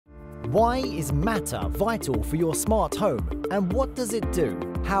Why is Matter vital for your smart home, and what does it do?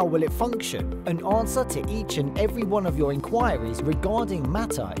 How will it function? An answer to each and every one of your inquiries regarding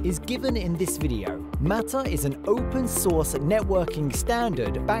Matter is given in this video. Matter is an open source networking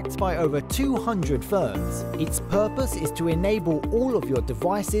standard backed by over 200 firms. Its purpose is to enable all of your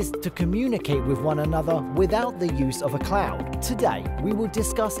devices to communicate with one another without the use of a cloud. Today, we will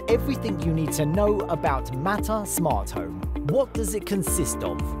discuss everything you need to know about Matter Smart Home. What does it consist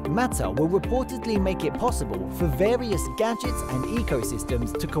of? Matter will reportedly make it possible for various gadgets and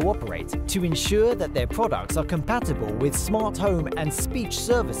ecosystems to cooperate to ensure that their products are compatible with smart home and speech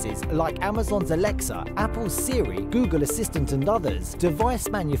services like Amazon's Alexa, Apple's Siri, Google Assistant and others. Device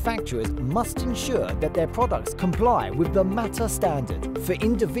manufacturers must ensure that their products comply with the Matter standard. For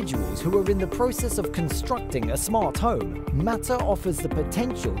individuals who are in the process of constructing a smart home, Matter offers the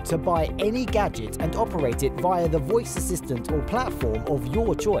potential to buy any gadget and operate it via the voice assistant or platform of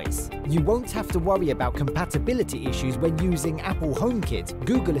your choice. You won't have to worry about compatibility issues when using Apple HomeKit,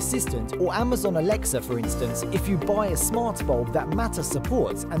 Google Assistant or Amazon Alexa, for instance, if you buy a smart bulb that Matter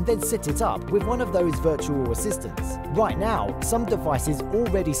supports and then set it up with one of those virtual assistants. Right now, some devices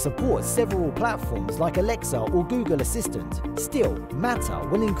already support several platforms like Alexa or Google Assistant. Still, Matter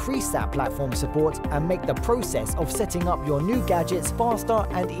will increase that platform support and make the process of setting up your new gadgets faster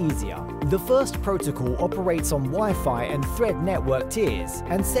and easier. The first protocol operates on Wi-Fi and Thread network tiers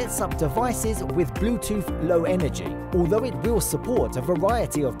and sets up devices with Bluetooth Low Energy. Although it will support a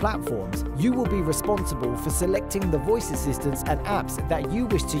variety of platforms, you will be responsible for selecting the voice assistants and apps that you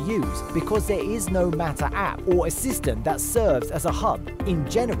wish to use because there is no Matter app or assistant that serves as a hub. In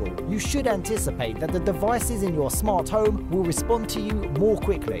general, you should anticipate that the devices in your smart home will respond to you more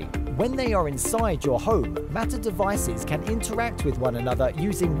quickly. When they are inside your home, Matter devices can interact with one another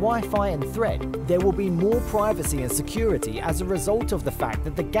using Wi-Fi and Thread. There will be more privacy and security as a result of the fact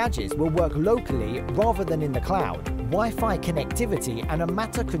that the gadgets will work locally rather than in the cloud. Wi-Fi connectivity and a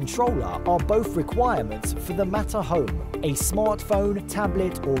Matter controller are both requirements for the Matter home. A smartphone,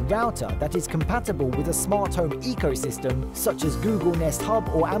 tablet or router that is compatible with a smart home ecosystem such as Google Nest Hub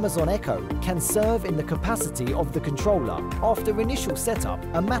or Amazon Echo can serve in the capacity of the controller. After initial setup,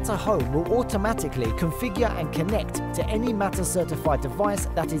 a Matter home will automatically configure and connect to any Matter certified device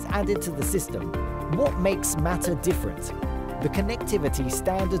that is added to the system. What makes Matter different? The Connectivity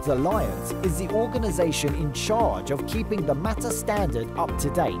Standards Alliance is the organization in charge of keeping the Matter standard up to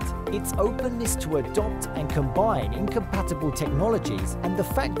date. Its openness to adopt and combine incompatible technologies and the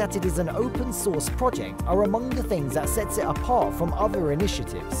fact that it is an open source project are among the things that sets it apart from other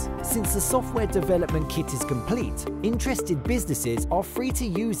initiatives. Since the software development kit is complete, interested businesses are free to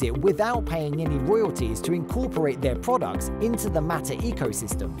use it without paying any royalties to incorporate their products into the Matter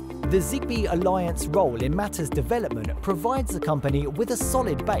ecosystem. The Zigbee Alliance role in Matter's development provides the company with a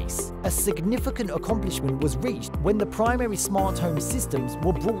solid base. A significant accomplishment was reached when the primary smart home systems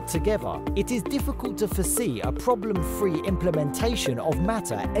were brought together. It is difficult to foresee a problem-free implementation of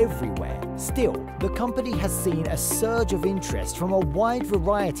Matter everywhere. Still, the company has seen a surge of interest from a wide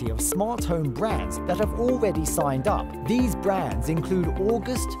variety of smart home brands that have already signed up. These brands include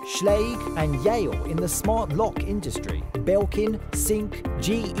August, Schlage and Yale in the smart lock industry, Belkin, Sync,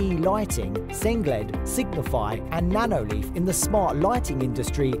 GE Lighting, Sengled, Signify and Nanoleaf in the smart lighting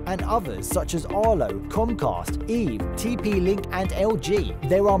industry, and others such as Arlo, Comcast, Eve, TP-Link and LG.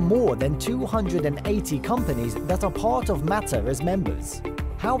 There are more than 280 companies that are part of Matter as members.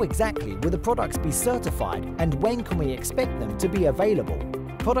 How exactly will the products be certified and when can we expect them to be available?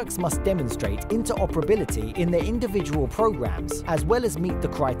 Products must demonstrate interoperability in their individual programs, as well as meet the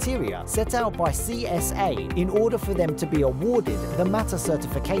criteria set out by CSA in order for them to be awarded the Matter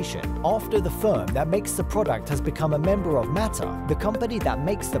certification. After the firm that makes the product has become a member of Matter, the company that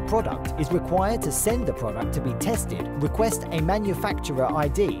makes the product is required to send the product to be tested, request a manufacturer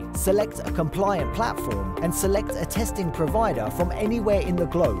ID, select a compliant platform, and select a testing provider from anywhere in the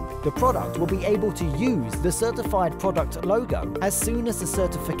globe. The product will be able to use the certified product logo as soon as the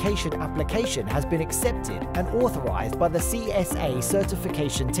certification application has been accepted and authorized by the CSA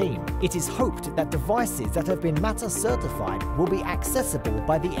certification team. It is hoped that devices that have been Matter certified will be accessible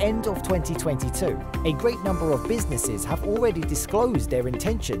by the end of 2022. A great number of businesses have already disclosed their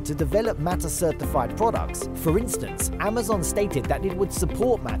intention to develop Matter certified products. For instance, Amazon stated that it would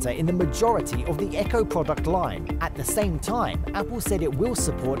support Matter in the majority of the Echo product line. At the same time, Apple said it will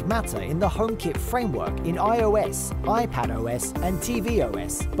support Matter in the HomeKit framework in iOS, iPadOS and tvOS.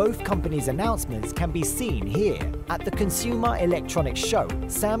 Both companies' announcements can be seen here. At the Consumer Electronics Show,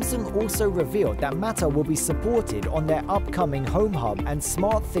 Samsung also revealed that Matter will be supported on their upcoming Home Hub and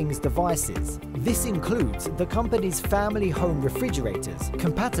SmartThings devices. This includes the company's family home refrigerators,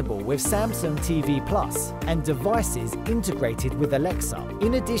 compatible with Samsung TV Plus, and devices integrated with Alexa.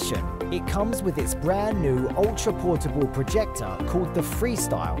 In addition, it comes with its brand new ultra-portable projector called the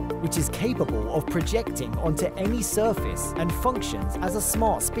Freestyle, which is capable of projecting onto any surface and functions as a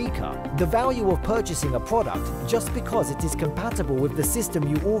smart speaker. The value of purchasing a product just because it is compatible with the system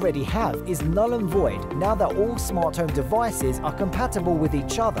you already have is null and void now that all smart home devices are compatible with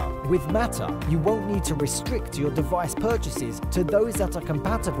each other. With Matter, you won't need to restrict your device purchases to those that are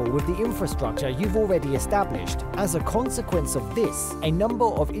compatible with the infrastructure you've already established. As a consequence of this, a number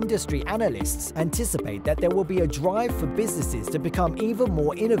of industry analysts anticipate that there will be a drive for businesses to become even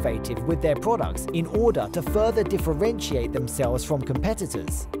more innovative with their products in order to further differentiate themselves from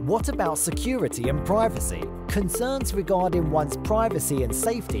competitors. What about security and privacy? Concerns regarding one's privacy and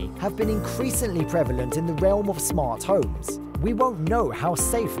safety have been increasingly prevalent in the realm of smart homes. We won't know how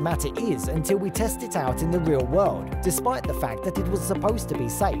safe Matter is until we test it out in the real world, despite the fact that it was supposed to be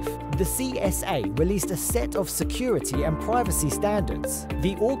safe. The CSA released a set of security and privacy standards.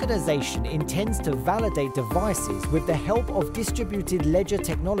 The organization intends to validate devices with the help of distributed ledger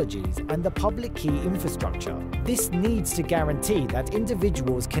technologies and the public key infrastructure. This needs to guarantee that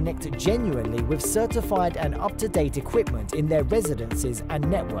individuals connect genuinely with certified and up-to-date equipment in their residences and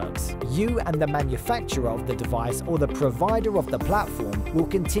networks. You and the manufacturer of the device or the provider of the platform will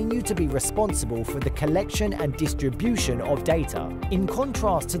continue to be responsible for the collection and distribution of data. In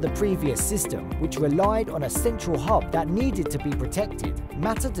contrast to the previous system, which relied on a central hub that needed to be protected,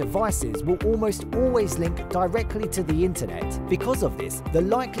 Matter devices will almost always link directly to the internet. Because of this, the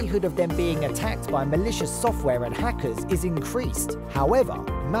likelihood of them being attacked by malicious software and hackers is increased. However,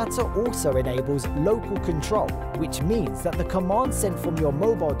 Matter also enables local control, which means that the command sent from your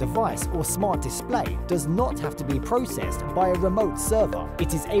mobile device or smart display does not have to be processed by a remote server.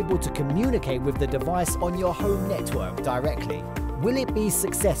 It is able to communicate with the device on your home network directly. Will it be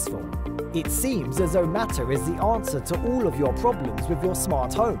successful? It seems as though Matter is the answer to all of your problems with your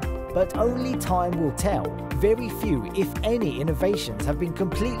smart home, but only time will tell. Very few, if any, innovations have been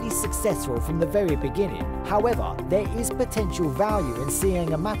completely successful from the very beginning. However, there is potential value in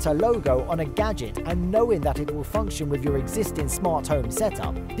seeing a Matter logo on a gadget and knowing that it will function with your existing smart home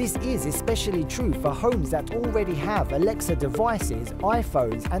setup. This is especially true for homes that already have Alexa devices,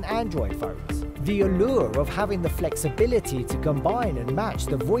 iPhones, and Android phones. The allure of having the flexibility to combine and match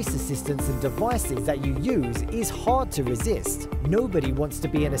the voice assistants and devices that you use is hard to resist. Nobody wants to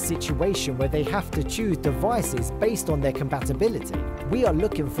be in a situation where they have to choose devices based on their compatibility. We are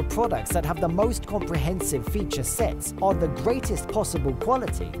looking for products that have the most comprehensive feature sets, are the greatest possible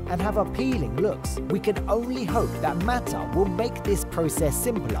quality, and have appealing looks. We can only hope that Matter will make this process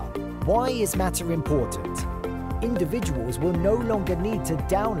simpler. Why is Matter important? Individuals will no longer need to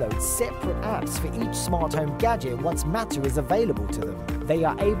download separate apps for each smart home gadget once Matter is available to them. They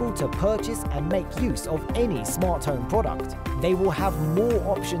are able to purchase and make use of any smart home product. They will have more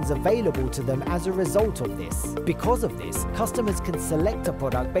options available to them as a result of this. Because of this, customers can select a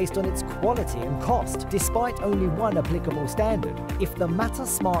product based on its quality and cost, despite only one applicable standard. If the Matter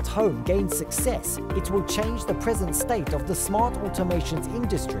Smart Home gains success, it will change the present state of the smart automations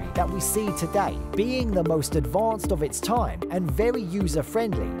industry that we see today. Being the most advanced of its time and very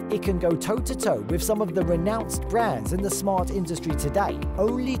user-friendly, it can go toe-to-toe with some of the renounced brands in the smart industry today.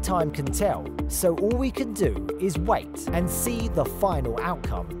 Only time can tell, so all we can do is wait and see the final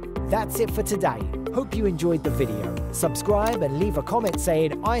outcome. That's it for today. Hope you enjoyed the video. Subscribe and leave a comment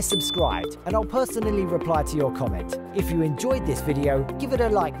saying I subscribed, and I'll personally reply to your comment. If you enjoyed this video, give it a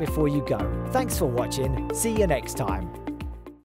like before you go. Thanks for watching. See you next time.